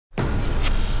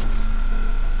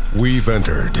We've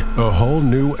entered a whole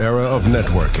new era of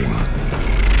networking.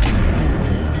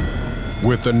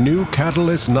 With the new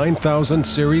Catalyst 9000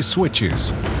 series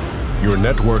switches, your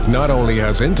network not only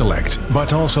has intellect,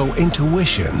 but also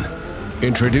intuition.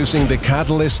 Introducing the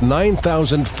Catalyst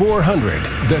 9400,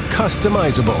 the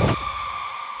Customizable.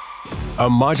 A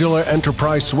modular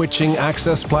enterprise switching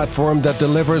access platform that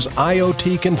delivers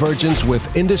IoT convergence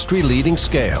with industry-leading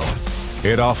scale.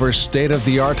 It offers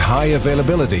state-of-the-art high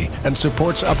availability and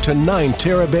supports up to 9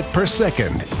 terabit per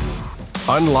second.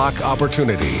 Unlock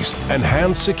opportunities,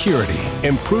 enhance security,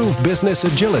 improve business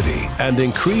agility, and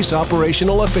increase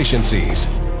operational efficiencies.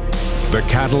 The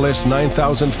Catalyst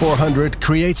 9400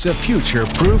 creates a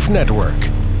future-proof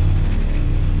network.